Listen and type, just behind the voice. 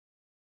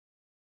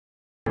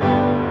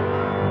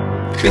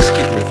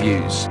Biscuit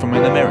reviews from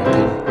an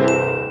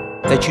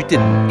American that you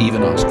didn't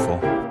even ask for.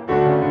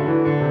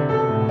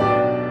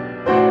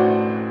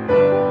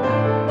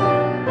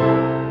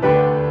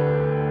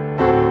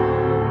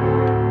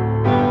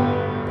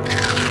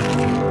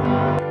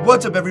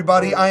 What's up,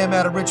 everybody? I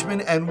am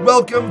Richman, and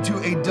welcome to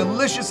a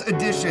delicious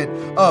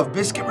edition of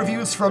Biscuit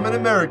Reviews from an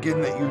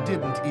American that you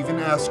didn't even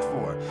ask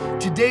for.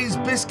 Today's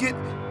biscuit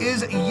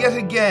is yet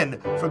again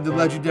from the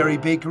legendary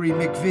bakery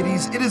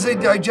McVities. It is a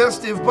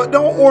digestive, but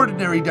no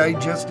ordinary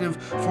digestive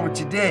for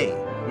today.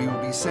 We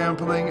will be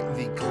sampling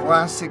the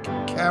classic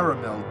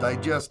caramel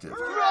digestive.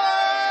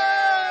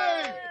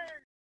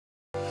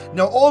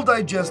 Now, all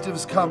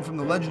digestives come from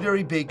the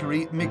legendary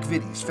bakery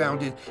McVities,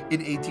 founded in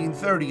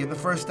 1830, and the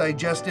first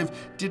digestive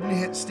didn't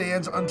hit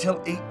stands until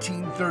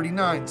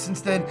 1839.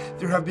 Since then,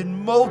 there have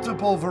been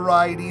multiple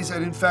varieties,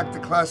 and in fact, the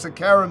classic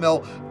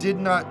caramel did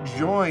not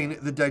join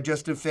the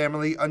digestive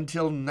family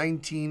until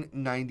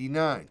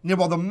 1999. Now,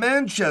 while the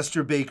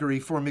Manchester bakery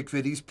for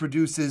McVities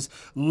produces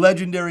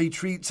legendary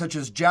treats such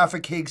as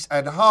Jaffa cakes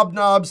and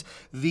hobnobs,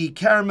 the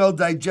caramel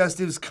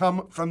digestives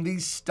come from the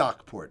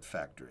Stockport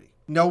factory.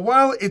 Now,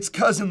 while its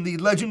cousin, the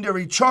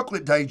legendary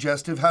chocolate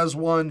digestive, has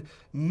won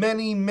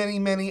many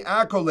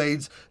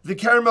accolades, the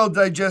caramel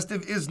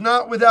digestive is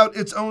not without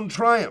its own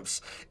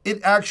triumphs.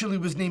 It actually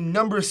was named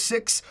number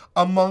 6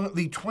 among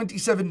the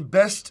 27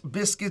 best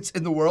biscuits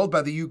in the world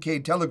by the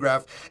UK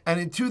Telegraph, and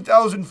in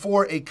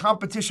 2004, a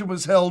competition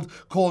was held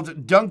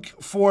called Dunk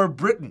for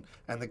Britain,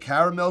 and the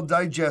caramel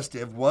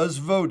digestive was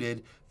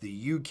voted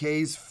the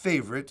UK's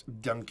favorite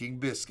dunking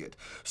biscuit.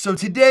 So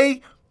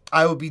today,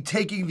 I will be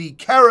taking the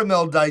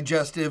caramel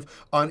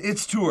digestive on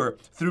its tour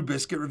through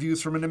Biscuit Reviews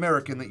from an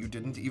American that you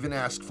didn't even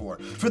ask for.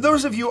 For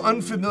those of you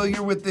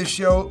unfamiliar with this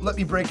show, let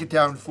me break it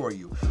down for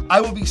you. I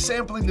will be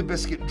sampling the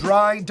biscuit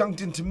dry,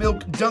 dunked into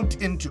milk,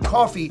 dunked into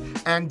coffee,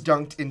 and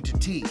dunked into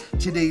tea.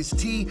 Today's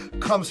tea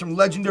comes from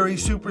legendary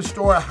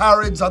superstore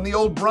Harrods on the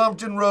old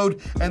Brompton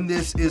Road, and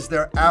this is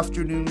their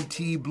afternoon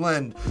tea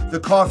blend. The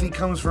coffee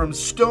comes from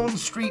Stone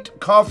Street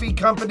Coffee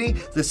Company.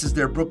 This is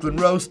their Brooklyn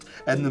roast,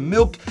 and the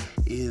milk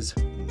is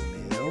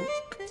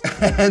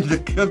and the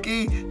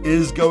cookie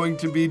is going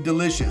to be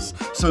delicious.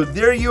 So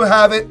there you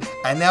have it,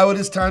 and now it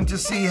is time to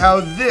see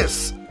how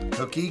this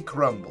cookie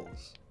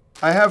crumbles.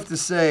 I have to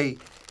say,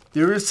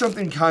 there is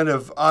something kind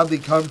of oddly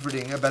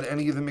comforting about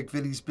any of the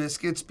McVities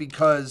biscuits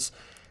because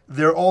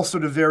they're all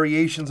sort of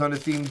variations on a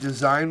theme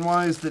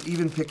design-wise that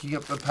even picking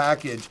up the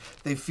package,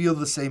 they feel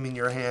the same in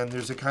your hand.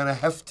 There's a kind of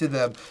heft to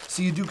them,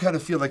 so you do kind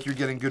of feel like you're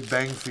getting good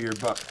bang for your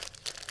buck.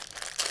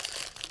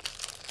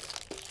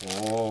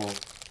 Oh.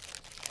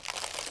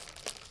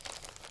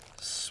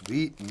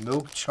 Sweet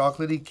milk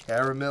chocolatey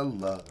caramel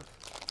love.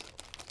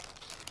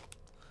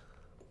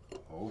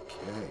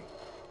 Okay.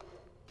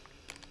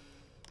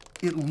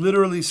 It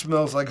literally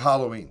smells like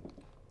Halloween.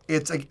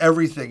 It's like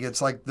everything.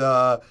 It's like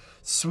the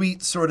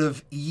sweet sort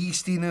of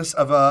yeastiness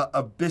of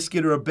a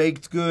biscuit or a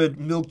baked good,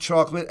 milk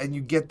chocolate, and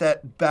you get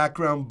that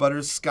background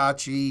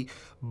butterscotchy,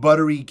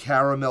 buttery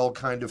caramel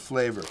kind of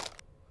flavor.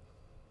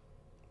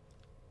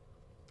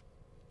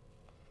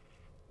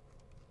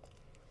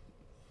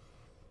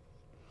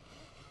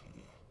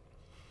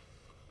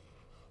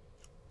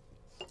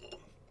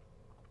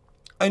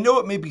 I know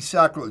it may be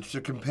sacrilege to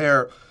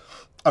compare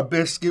a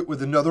biscuit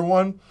with another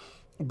one,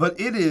 but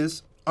it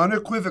is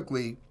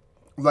unequivocally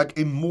like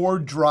a more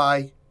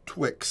dry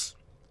Twix.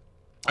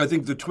 I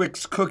think the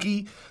Twix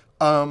cookie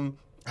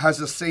has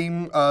the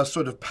same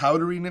sort of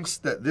powderiness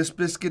that this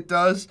biscuit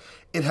does.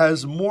 It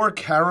has more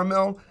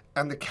caramel,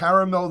 and the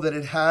caramel that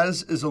it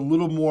has is a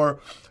little more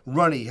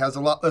runny, has a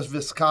lot less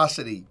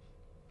viscosity,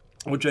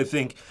 which I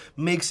think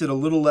makes it a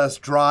little less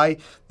dry.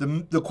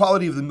 The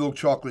quality of the milk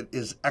chocolate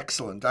is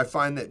excellent. I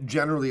find that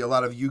generally a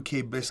lot of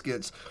UK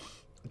biscuits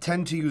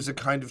tend to use a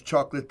kind of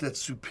chocolate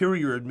that's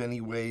superior in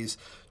many ways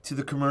to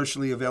the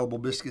commercially available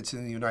biscuits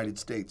in the United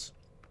States.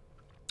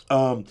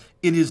 It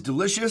is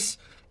delicious,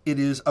 it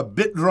is a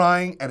bit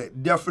drying, and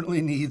it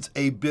definitely needs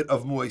a bit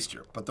of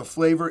moisture, but the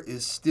flavor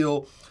is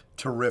still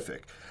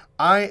terrific.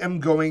 I am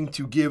going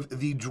to give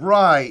the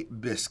dry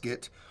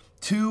biscuit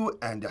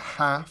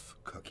 2.5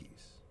 cookies.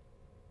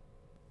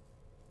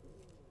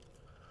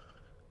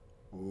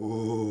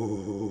 Ooh,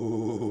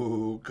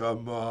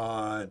 come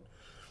on.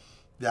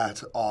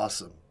 That's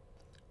awesome.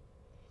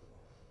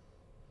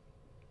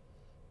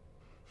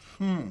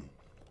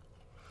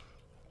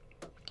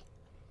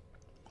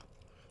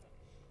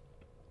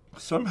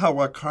 Somehow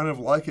I kind of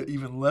like it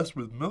even less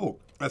with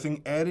milk. I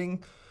think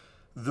adding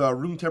the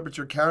room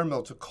temperature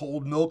caramel to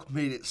cold milk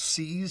made it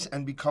seize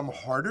and become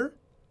harder.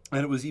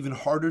 And it was even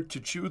harder to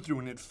chew through,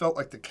 and it felt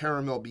like the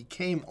caramel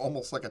became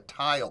almost like a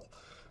tile.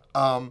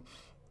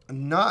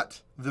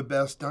 Not the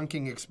best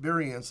dunking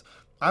experience.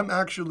 I'm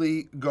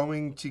actually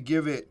going to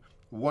give it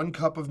 1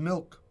 cup of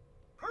milk.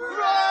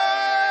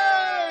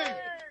 Hooray!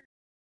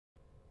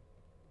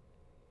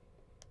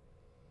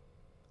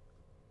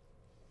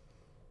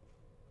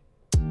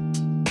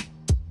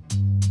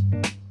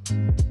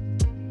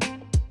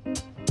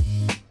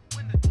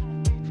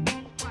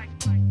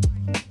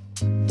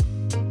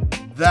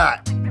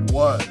 That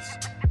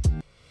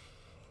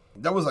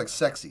was like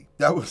sexy.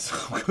 That was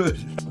so good.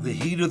 The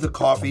heat of the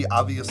coffee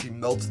obviously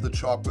melts the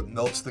chocolate,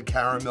 melts the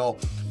caramel,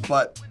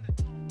 but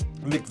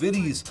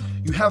McVities,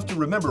 you have to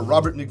remember,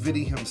 Robert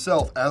McVitie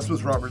himself, as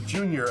was Robert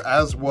Jr.,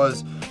 as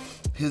was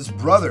his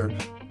brother,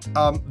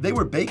 they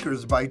were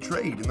bakers by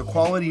trade, and the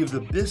quality of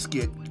the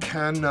biscuit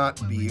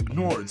cannot be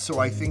ignored. So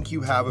I think you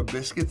have a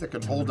biscuit that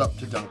can hold up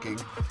to dunking,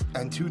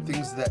 and two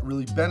things that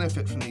really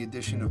benefit from the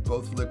addition of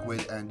both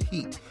liquid and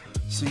heat.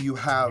 So you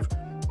have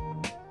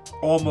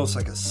almost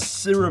like a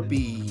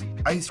syrupy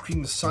ice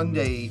cream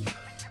sundae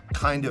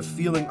kind of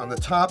feeling on the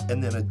top,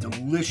 and then a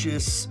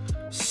delicious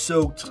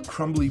soaked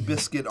crumbly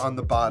biscuit on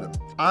the bottom.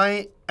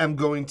 I am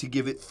going to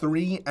give it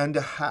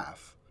 3.5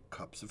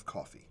 cups of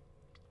coffee.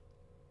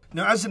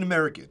 Now, as an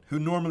American who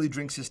normally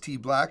drinks his tea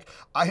black,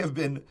 I have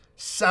been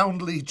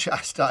soundly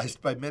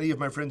chastised by many of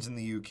my friends in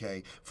the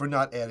UK for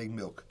not adding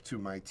milk to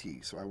my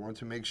tea. So I want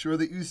to make sure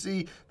that you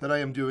see that I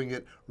am doing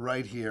it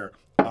right here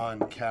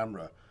on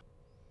camera.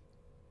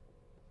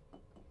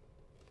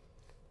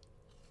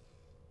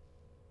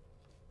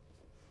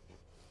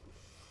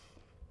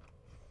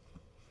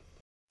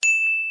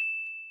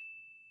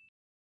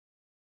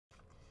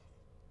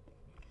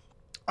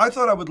 I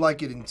thought I would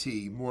like it in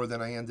tea more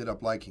than I ended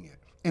up liking it.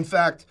 In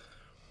fact,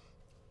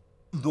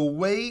 the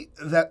way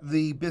that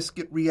the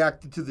biscuit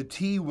reacted to the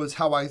tea was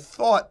how I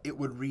thought it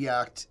would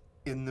react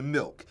in the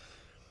milk.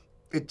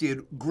 It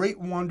did great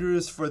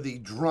wonders for the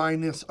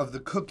dryness of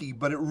the cookie,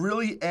 but it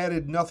really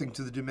added nothing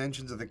to the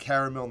dimensions of the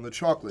caramel and the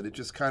chocolate. It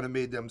just kind of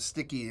made them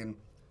sticky and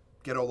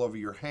get all over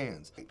your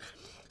hands.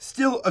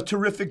 Still a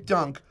terrific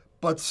dunk,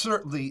 but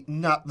certainly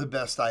not the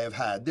best I have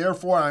had.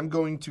 Therefore, I'm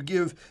going to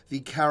give the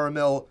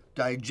caramel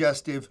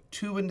digestive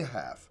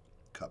 2.5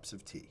 cups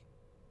of tea.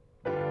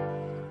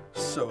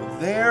 So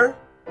there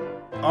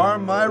are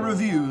my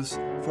reviews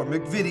for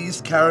McVitie's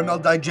Caramel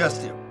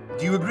Digestive.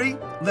 Do you agree?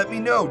 Let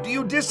me know. Do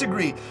you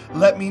disagree?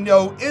 Let me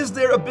know. Is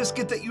there a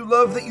biscuit that you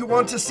love that you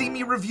want to see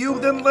me review?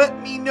 Then let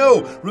me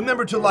know.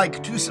 Remember to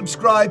like, to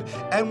subscribe,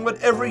 and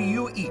whatever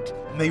you eat,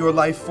 may your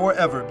life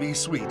forever be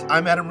sweet.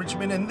 I'm Adam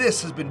Richman, and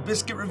this has been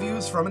Biscuit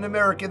Reviews from an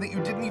American that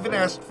you didn't even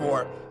ask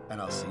for,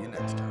 and I'll see you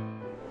next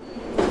time.